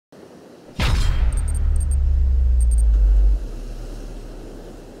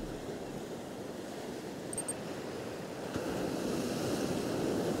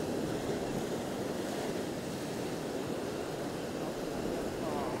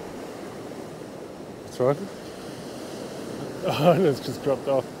What's wrong? Oh, and it's just dropped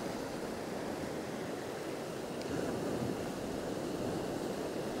off.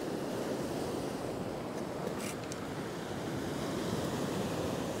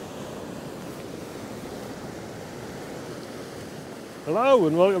 Hello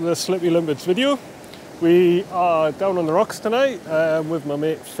and welcome to the Slippy Limpets video. We are down on the rocks tonight with my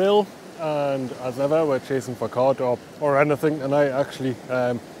mate Phil, and as ever we're chasing for cod or anything tonight actually.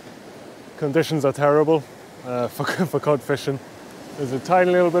 Conditions are terrible for cod fishing. There's a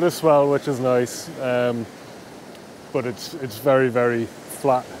tiny little bit of swell which is nice, but it's very, very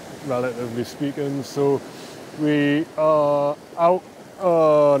flat relatively speaking, so we are out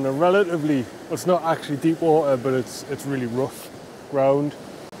on a relatively, it's not actually deep water, but it's really rough ground.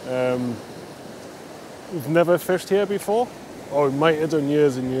 We've never fished here before, or we might have done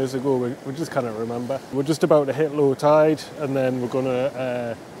years and years ago, we just can't remember. We're just about to hit low tide and then we're going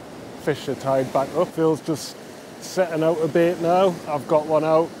to fish the tide back up. Phil's just setting out a bait now. I've got one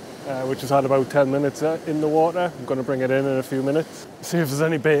out which has had about 10 minutes in the water. I'm going to bring it in a few minutes, see if there's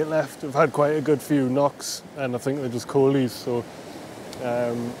any bait left. We've had quite a good few knocks and I think they're just coalies, so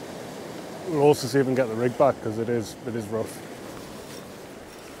we'll also see if we can get the rig back because it is rough.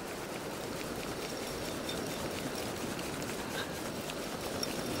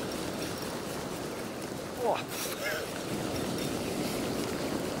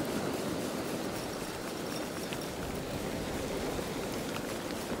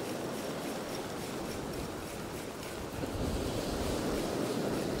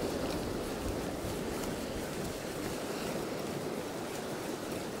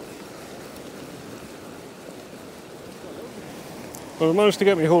 Well, I managed to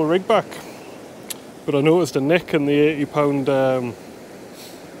get my whole rig back, but I noticed a nick in the 80-pound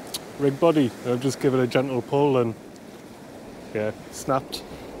rig body. I've just given it a gentle pull and yeah, snapped.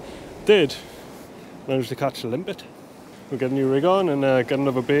 Did manage to catch a limpet. We'll get a new rig on and get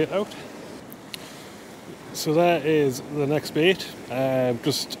another bait out. So there is the next bait. I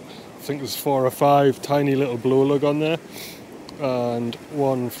think there's 4 or 5 tiny little blow lug on there and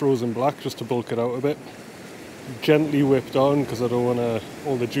one frozen black just to bulk it out a bit. Gently whipped on because I don't want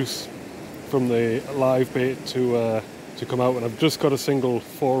all the juice from the live bait to come out, and I've just got a single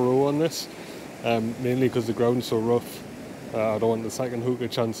 4-row on this, mainly because the ground's so rough. I don't want the second hook a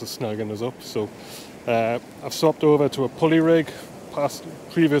chance of snagging us up, so I've swapped over to a pulley rig.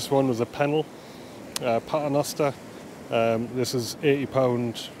 Previous one was a Pennel Paternoster. This is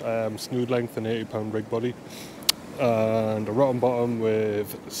 80-pound snood length and 80-pound rig body, and a rotten bottom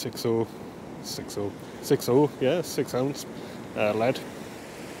with 6-0, yeah, 6 ounce lead. See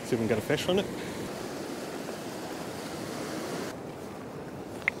if we can get a fish on it.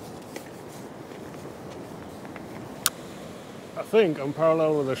 I think I'm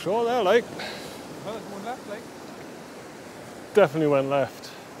parallel with the shore there, like. Well, it's one left, like. Definitely went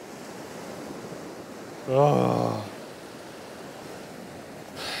left. Oh.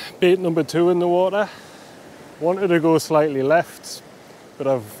 Bait number 2 in the water. Wanted to go slightly left, but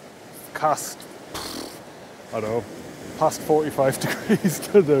I've cast, I don't know, past 45 degrees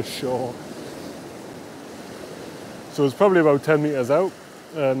to the shore. So it's probably about 10 metres out,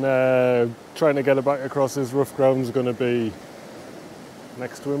 and trying to get it back across this rough ground is going to be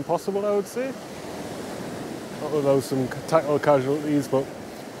next to impossible, I would say. Not without some tackle casualties, but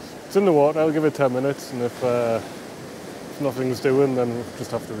it's in the water. I'll give it 10 minutes, and if nothing's doing, then we'll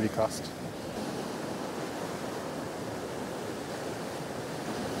just have to recast.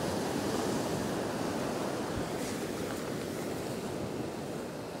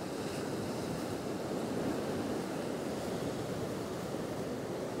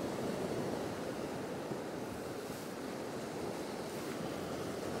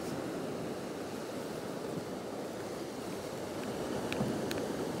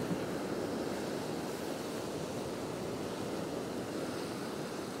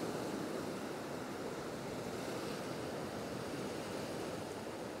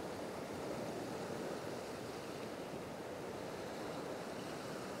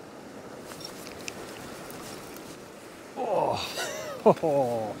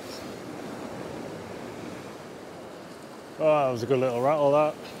 Oh, that was a good little rattle,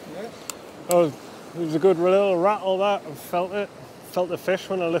 that. Yeah. Oh, it was a good little rattle, that. I felt it. Felt the fish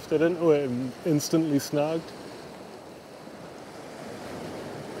when I lifted into it and instantly snagged.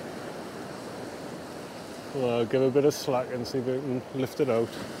 Well, I'll give it a bit of slack and see if we can lift it out.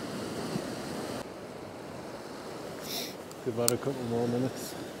 Give that a couple more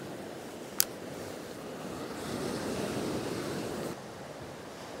minutes.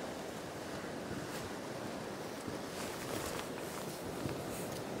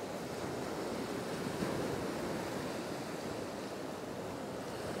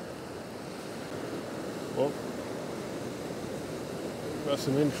 Got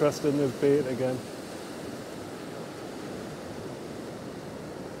some interest in this bait again.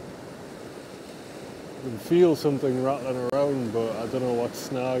 I can feel something rattling around, but I don't know what's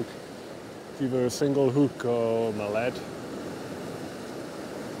snagged. It's either a single hook or my lead.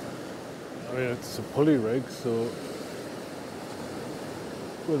 I mean, it's a pulley rig, so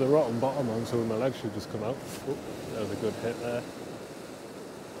with a rotten bottom on, so my leg should just come out. Oh, there's a good hit there.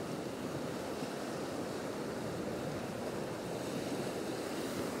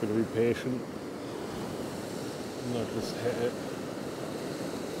 Gotta be patient, not just hit it.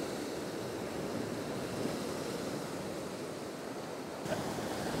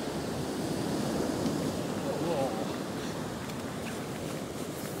 Whoa.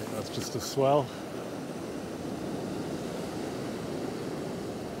 That's just a swell.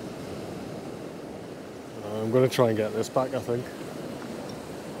 I'm going to try and get this back, I think.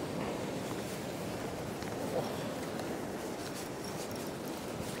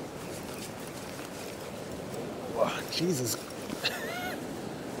 Oh, Jesus.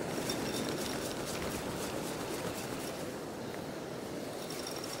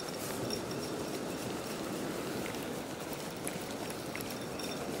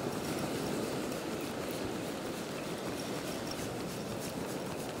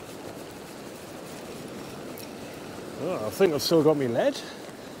 Oh, I think I've still got my lead.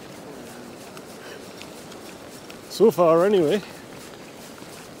 So far, anyway.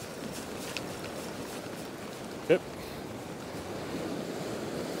 Yep.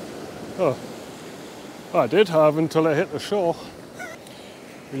 Oh, I did have until it hit the shore.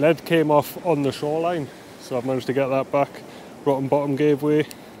 My lead came off on the shoreline, so I've managed to get that back. Rotten bottom gave way,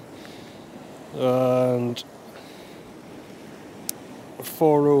 and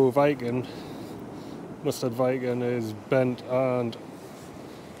 4-row Viking. Mustard Viking is bent and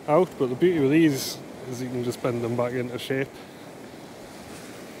out, but the beauty with these is you can just bend them back into shape.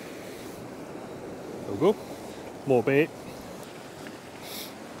 There we go. More bait.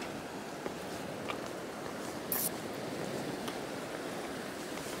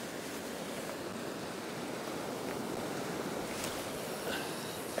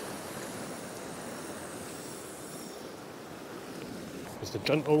 Just a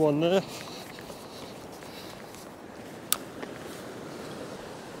gentle one there.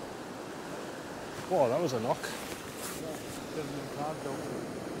 Oh, that was a knock.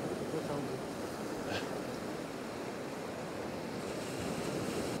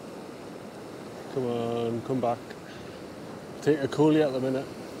 Come on, come back. Take a coolie at the minute.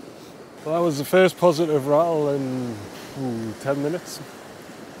 Well, that was the first positive rattle in 10 minutes.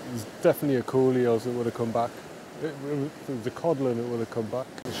 It was definitely a coolie, else it would have come back. If it was a codlin, it would have come back.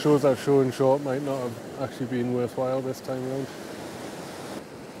 It shows that showing short might not have actually been worthwhile this time around.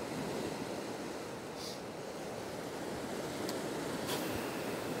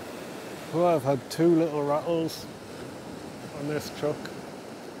 Well, I've had 2 little rattles on this truck.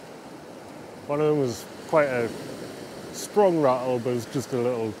 One of them was quite a strong rattle, but it's just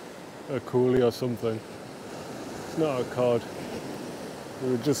a coolie or something. It's not a cod.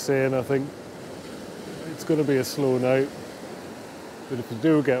 We were just saying, I think it's going to be a slow night, but if you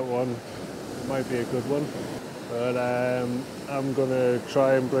do get one, it might be a good one. But I'm going to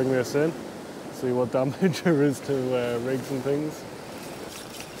try and bring this in, see what damage there is to rigs and things.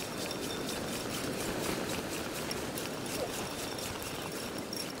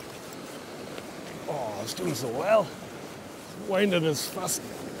 I was doing so well, winding as fast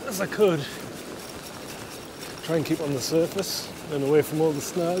as I could. Try and keep on the surface and away from all the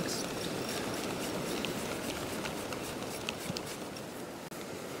snags.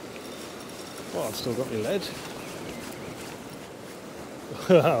 Oh, I've still got my lead.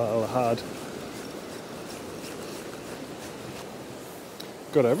 Hard.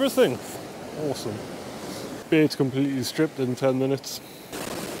 Got everything. Awesome. Bait's completely stripped in 10 minutes.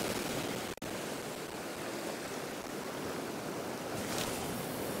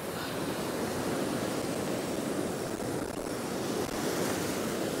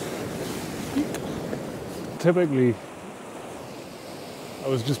 Typically, I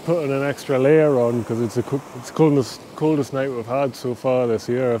was just putting an extra layer on because it's the coldest night we've had so far this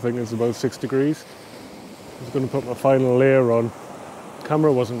year. I think it's about 6 degrees. I was going to put my final layer on. The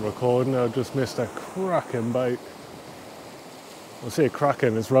camera wasn't recording, I just missed a cracking bite. I say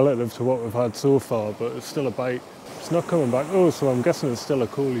cracking, it's relative to what we've had so far, but it's still a bite. It's not coming back. Oh, so I'm guessing it's still a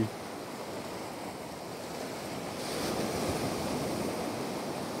coolie.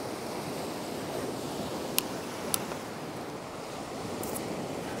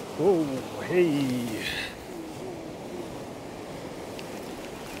 Oh, hey.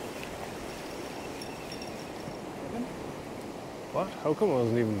 What? What? How come I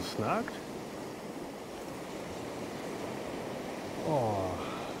wasn't even snagged? Oh.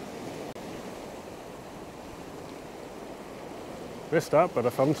 Missed that, but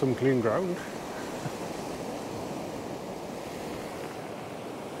I found some clean ground.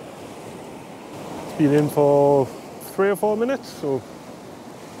 It's been in for 3 or 4 minutes, so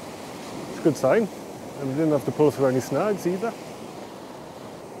it's a good sign. And we didn't have to pull through any snags either.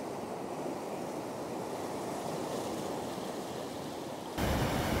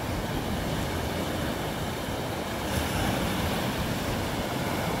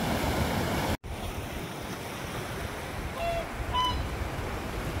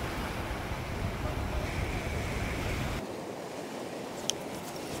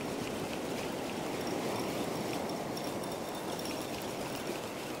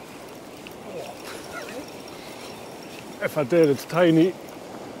 If I did, it's tiny.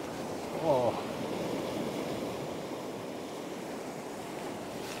 Oh.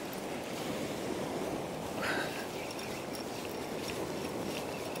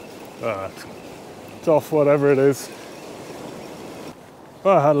 It's off, whatever it is. Oh,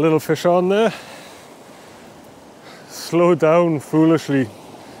 I had a little fish on there. Slowed down foolishly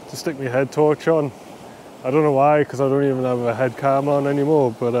to stick my head torch on. I don't know why, because I don't even have a head cam on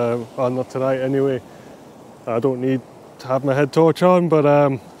anymore, but not tonight anyway. I don't need to have my head torch on, but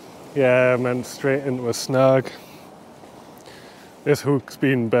yeah, I went straight into a snag. This hook's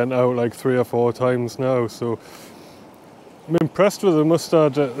been bent out like 3 or 4 times now, so I'm impressed with the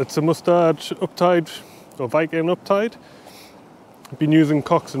mustard. It's a mustard uptide, or Viking uptide. I've been using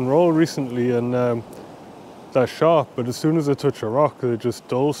Cox and Roll recently, and they're sharp, but as soon as I touch a rock, they're just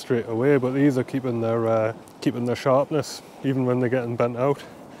dull straight away. But these are keeping their sharpness, even when they're getting bent out.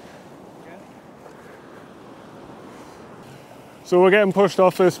 So we're getting pushed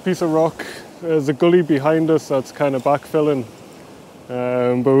off this piece of rock. There's a gully behind us that's kind of backfilling.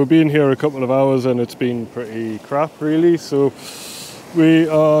 But we've been here a couple of hours and it's been pretty crap really. So we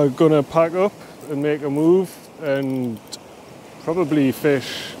are gonna pack up and make a move and probably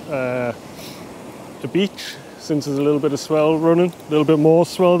fish the beach, since there's a little bit of swell running, a little bit more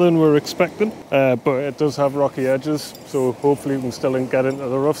swell than we're expecting. But it does have rocky edges, so hopefully we can still get into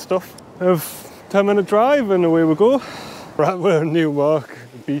the rough stuff. A 10-minute drive and away we go. Right, we're in New Mark,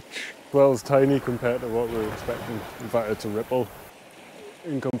 the beach. Swell's tiny compared to what we were expecting. In fact, it's a ripple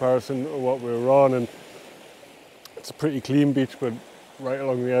in comparison to what we were on, and it's a pretty clean beach, but right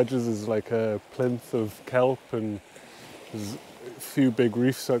along the edges is like a plinth of kelp, and there's a few big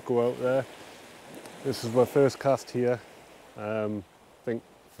reefs that go out there. This is my first cast here. I think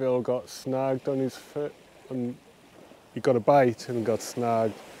Phil got snagged on his foot, and he got a bite and got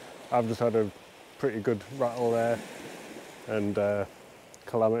snagged. I've just had a pretty good rattle there, and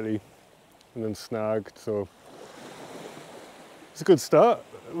calamity, and then snagged, so it's a good start.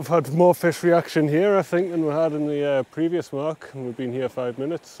 We've had more fish reaction here, I think, than we had in the previous mark, and we've been here 5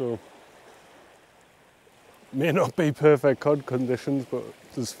 minutes, so may not be perfect cod conditions, but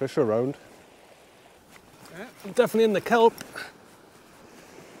there's fish around. Yeah, definitely in the kelp.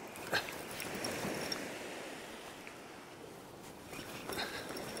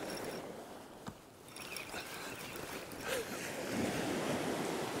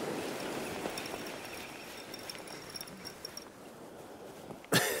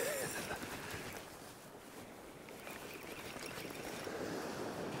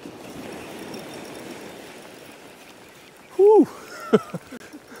 Whew.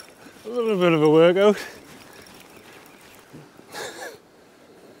 A little bit of a workout.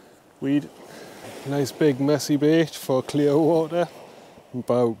 Weed. Nice big messy bait for clear water.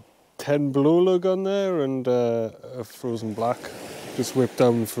 About 10 blow lug on there, and a frozen black just whipped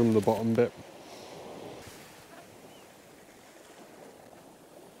down from the bottom bit.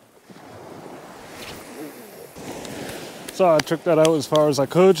 So I took that out as far as I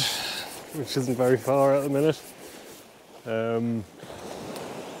could, which isn't very far at the minute.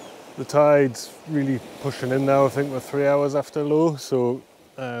 The tide's really pushing in now. I think we're 3 hours after low, so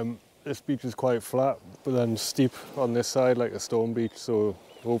this beach is quite flat, but then steep on this side like a stone beach, so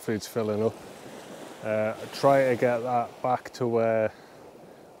hopefully it's filling up. I try to get that back to where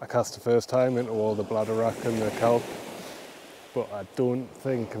I cast the first time, into all the bladderwrack and the kelp, but I don't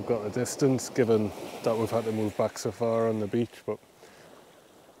think I've got the distance given that we've had to move back so far on the beach, but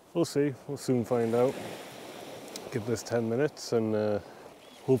we'll see, we'll soon find out. Give this 10 minutes and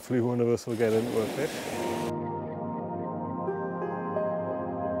hopefully one of us will get into a fish.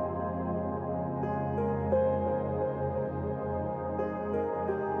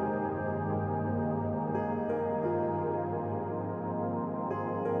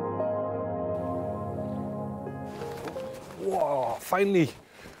 Whoa! finally.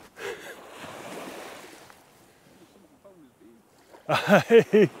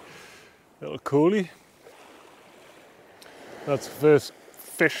 Little coolie. That's the first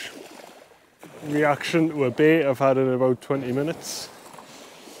fish reaction to a bait I've had in about 20 minutes.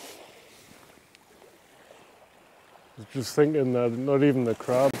 I was just thinking that not even the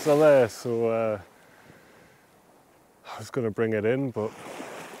crabs are there, so I was going to bring it in, but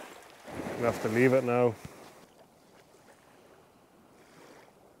I'm going to have to leave it now.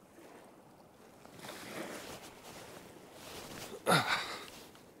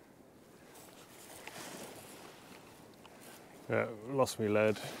 Yeah, lost my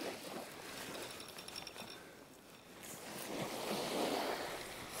lead.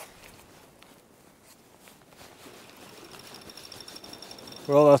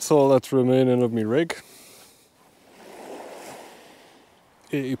 Well, that's all that's remaining of my rig.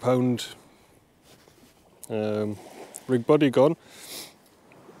 80 pound rig body gone.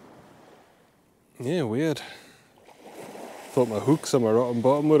 Yeah, weird. Thought my hooks on my rotten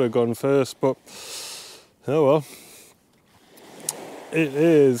bottom would have gone first, but oh well. It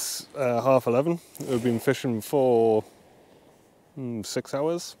is 11:30. We've been fishing for 6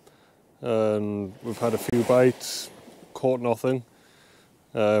 hours, and we've had a few bites, caught nothing.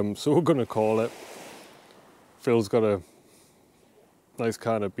 So we're going to call it. Phil's got a nice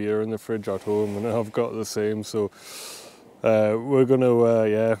can of beer in the fridge at home, and I've got the same. So we're going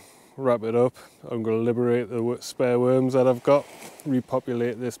to wrap it up. I'm going to liberate the spare worms that I've got,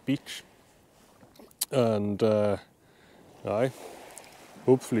 repopulate this beach, and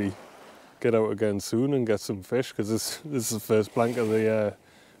hopefully get out again soon and get some fish, because this is the first blank of the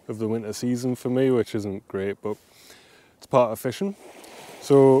winter season for me, which isn't great, but it's part of fishing.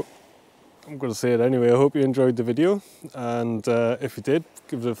 So I'm going to say it anyway. I hope you enjoyed the video, and if you did,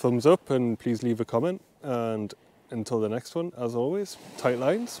 give it a thumbs up and please leave a comment. And until the next one, as always, tight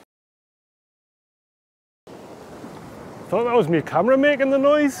lines. Thought that was my camera making the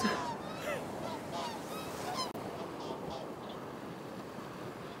noise.